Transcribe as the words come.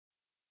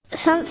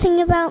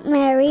Something about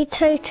Mary,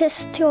 Totus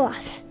Tuus.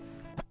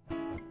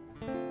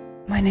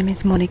 My name is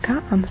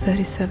Monika, I'm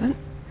 37.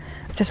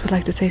 I just would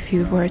like to say a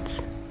few words.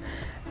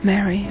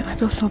 Mary, I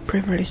feel so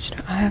privileged.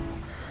 I have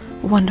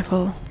a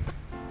wonderful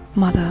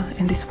mother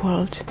in this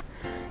world.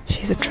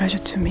 She's a treasure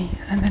to me.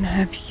 And then I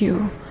have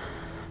you.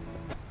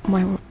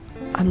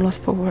 I'm lost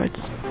for words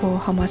for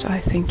how much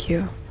I thank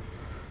you.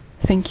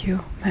 Thank you,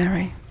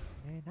 Mary.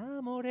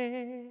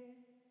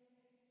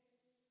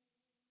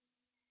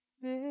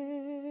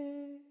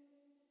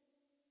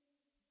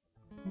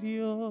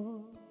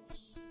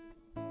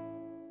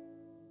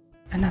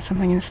 Ja som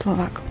ani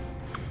Slovák.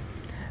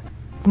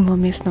 V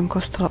mojom miestnom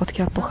kostole,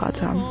 odkiaľ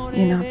pochádzam,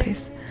 je nápis,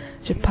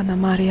 že Panna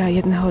Mária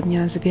jedného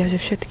dňa zviaže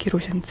všetky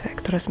ružence,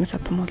 ktoré sme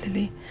sa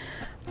pomodlili,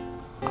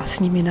 a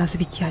s nimi nás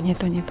vytiahne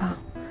do neba.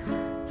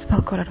 S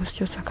veľkou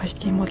radosťou sa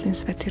každý deň modlím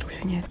svätý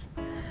ruženec.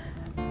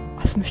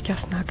 A som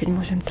šťastná, keď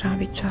môžem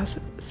tráviť čas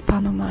s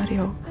Pannou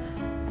Máriou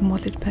v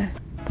modlitbe.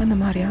 Panna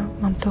Mária,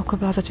 mám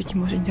toľko veľa, za čo ti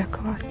môžem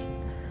ďakovať.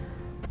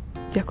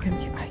 Ďakujem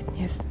ti aj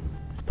dnes.